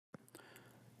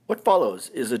What follows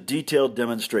is a detailed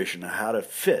demonstration of how to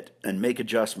fit and make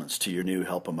adjustments to your new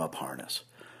Help 'em Up harness.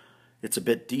 It's a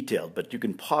bit detailed, but you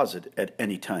can pause it at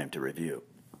any time to review.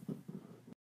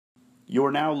 You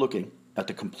are now looking at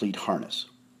the complete harness.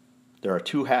 There are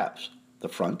two halves, the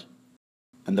front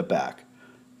and the back,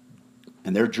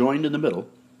 and they're joined in the middle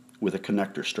with a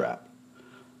connector strap.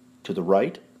 To the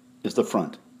right is the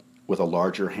front with a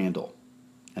larger handle,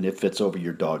 and it fits over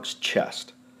your dog's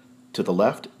chest. To the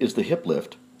left is the hip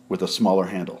lift with a smaller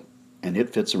handle, and it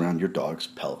fits around your dog's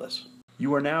pelvis.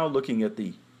 You are now looking at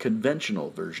the conventional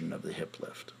version of the hip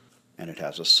lift, and it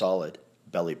has a solid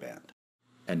belly band.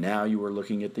 And now you are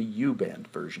looking at the U-band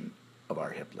version of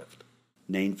our hip lift,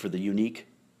 named for the unique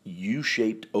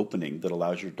U-shaped opening that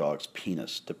allows your dog's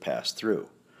penis to pass through.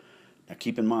 Now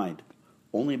keep in mind,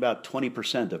 only about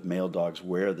 20% of male dogs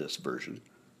wear this version,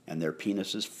 and their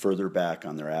penis is further back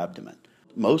on their abdomen.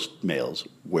 Most males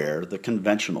wear the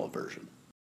conventional version.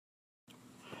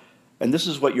 And this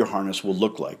is what your harness will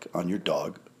look like on your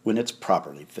dog when it's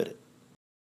properly fitted.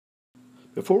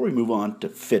 Before we move on to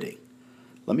fitting,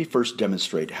 let me first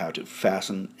demonstrate how to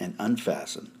fasten and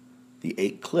unfasten the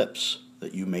 8 clips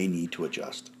that you may need to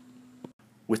adjust.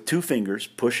 With 2 fingers,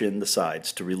 push in the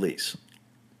sides to release.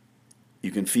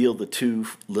 You can feel the 2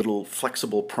 little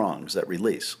flexible prongs that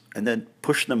release, and then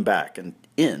push them back and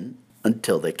in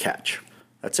until they catch.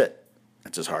 That's it.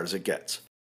 That's as hard as it gets.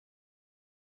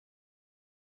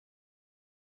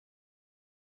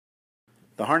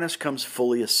 The harness comes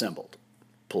fully assembled.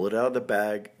 Pull it out of the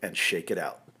bag and shake it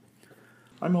out.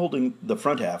 I'm holding the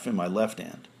front half in my left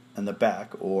hand and the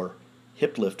back or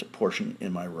hip lift portion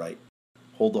in my right.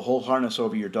 Hold the whole harness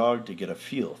over your dog to get a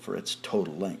feel for its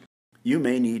total length. You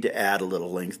may need to add a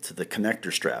little length to the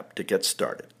connector strap to get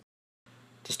started.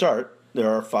 To start,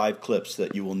 there are 5 clips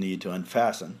that you will need to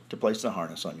unfasten to place the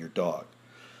harness on your dog.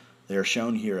 They are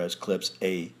shown here as clips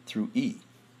A through E.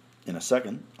 In a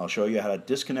second, I'll show you how to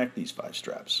disconnect these 5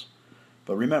 straps.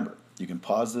 But remember, you can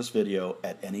pause this video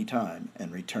at any time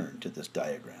and return to this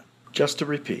diagram. Just to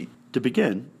repeat, to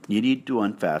begin, you need to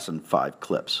unfasten 5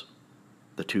 clips.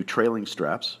 The 2 trailing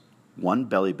straps, 1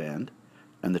 belly band,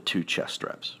 and the 2 chest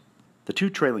straps. The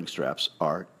 2 trailing straps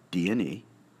are D and E,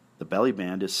 the belly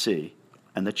band is C,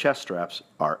 and the chest straps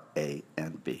are A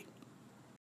and B.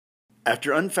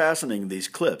 After unfastening these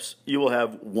clips, you will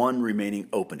have 1 remaining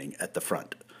opening at the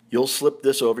front. You'll slip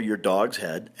this over your dog's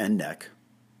head and neck.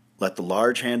 Let the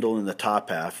large handle in the top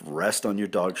half rest on your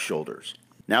dog's shoulders.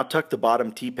 Now tuck the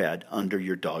bottom T-pad under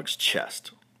your dog's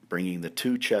chest, bringing the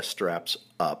 2 chest straps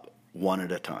up one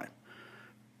at a time,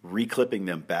 reclipping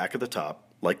them back at the top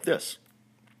like this.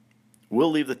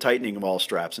 We'll leave the tightening of all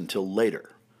straps until later,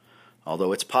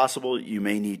 although it's possible you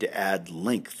may need to add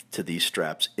length to these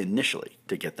straps initially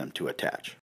to get them to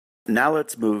attach. Now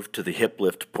let's move to the hip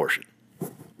lift portion.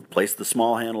 Place the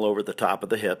small handle over the top of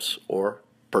the hips, or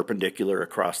perpendicular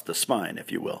across the spine, if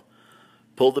you will.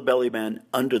 Pull the belly band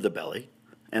under the belly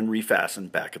and refasten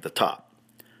back at the top,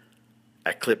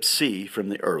 at clip C from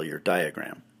the earlier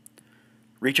diagram.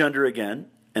 Reach under again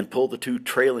and pull the 2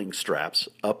 trailing straps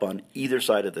up on either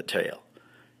side of the tail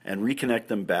and reconnect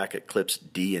them back at clips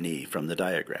D and E from the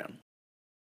diagram.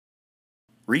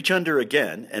 Reach under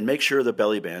again and make sure the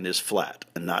belly band is flat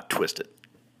and not twisted.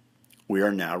 We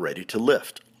are now ready to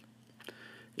lift.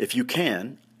 If you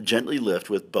can, gently lift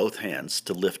with both hands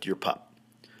to lift your pup.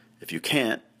 If you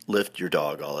can't lift your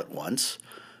dog all at once,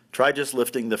 try just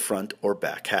lifting the front or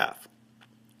back half.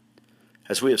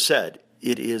 As we have said,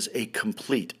 it is a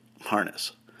complete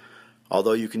harness.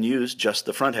 Although you can use just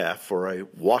the front half for a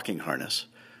walking harness,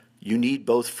 you need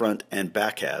both front and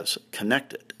back halves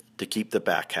connected to keep the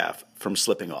back half from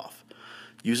slipping off.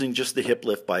 Using just the hip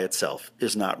lift by itself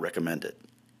is not recommended.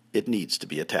 It needs to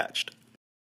be attached.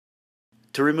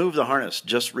 To remove the harness,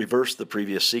 just reverse the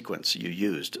previous sequence you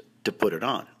used to put it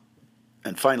on.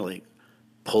 And finally,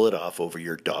 pull it off over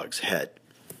your dog's head.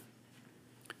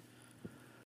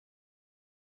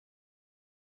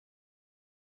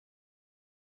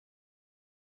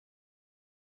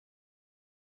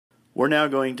 We're now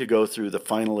going to go through the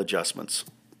final adjustments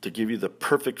to give you the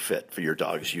perfect fit for your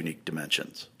dog's unique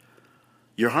dimensions.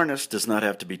 Your harness does not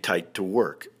have to be tight to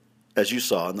work, as you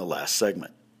saw in the last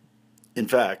segment. In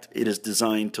fact, it is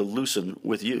designed to loosen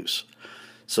with use,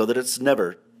 so that it's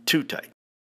never too tight.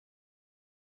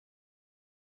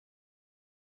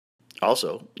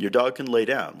 Also, your dog can lay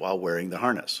down while wearing the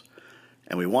harness,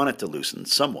 and we want it to loosen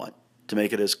somewhat to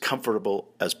make it as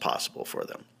comfortable as possible for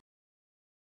them.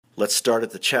 Let's start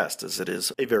at the chest, as it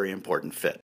is a very important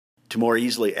fit. To more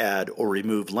easily add or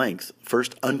remove length,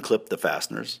 first unclip the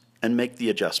fasteners and make the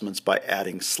adjustments by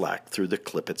adding slack through the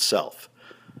clip itself.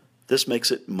 This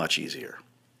makes it much easier.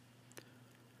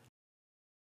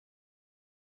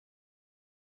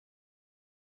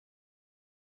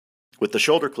 With the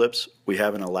shoulder clips, we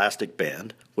have an elastic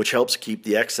band, which helps keep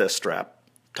the excess strap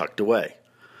tucked away.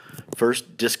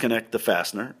 First, disconnect the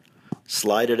fastener,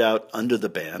 slide it out under the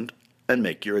band, and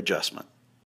make your adjustment.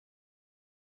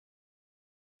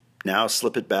 Now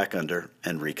slip it back under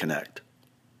and reconnect.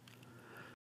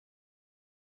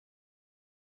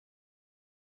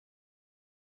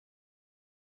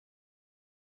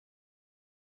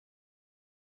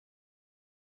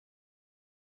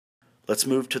 Let's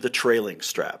move to the trailing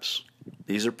straps.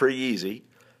 These are pretty easy.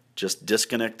 Just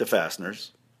disconnect the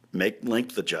fasteners, make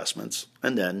length adjustments,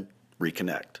 and then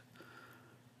reconnect.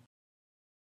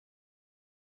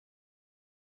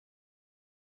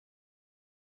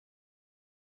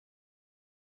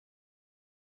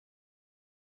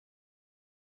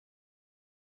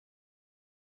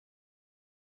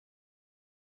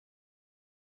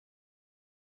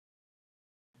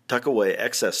 Tuck away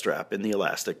excess strap in the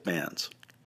elastic bands.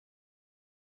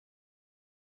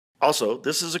 Also,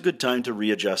 this is a good time to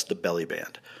readjust the belly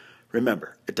band.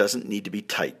 Remember, it doesn't need to be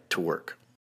tight to work.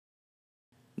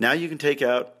 Now you can take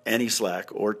out any slack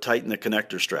or tighten the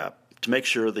connector strap to make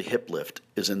sure the hip lift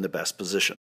is in the best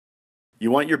position.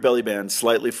 You want your belly band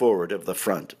slightly forward of the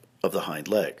front of the hind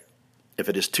leg. If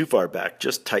it is too far back,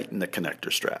 just tighten the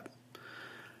connector strap.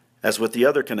 As with the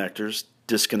other connectors,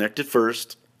 disconnect it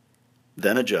first,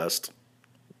 then adjust.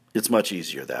 It's much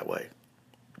easier that way.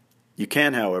 You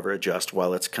can, however, adjust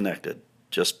while it's connected.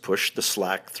 Just push the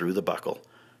slack through the buckle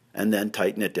and then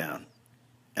tighten it down.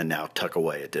 And now tuck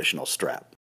away additional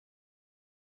strap.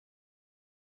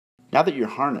 Now that your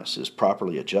harness is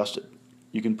properly adjusted,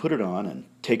 you can put it on and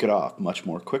take it off much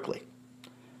more quickly.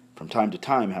 From time to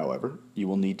time, however, you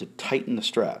will need to tighten the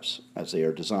straps as they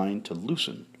are designed to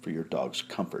loosen for your dog's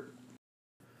comfort.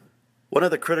 One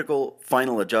of the critical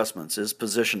final adjustments is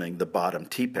positioning the bottom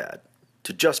T-pad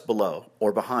to just below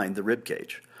or behind the rib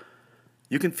cage.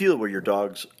 You can feel where your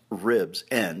dog's ribs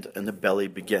end and the belly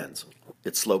begins.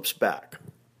 It slopes back.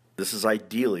 This is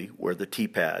ideally where the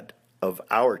T-pad of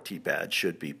our T-pad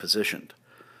should be positioned.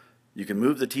 You can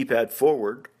move the T-pad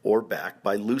forward or back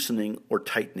by loosening or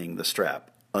tightening the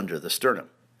strap under the sternum.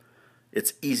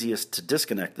 It's easiest to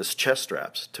disconnect the chest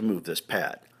straps to move this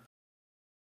pad.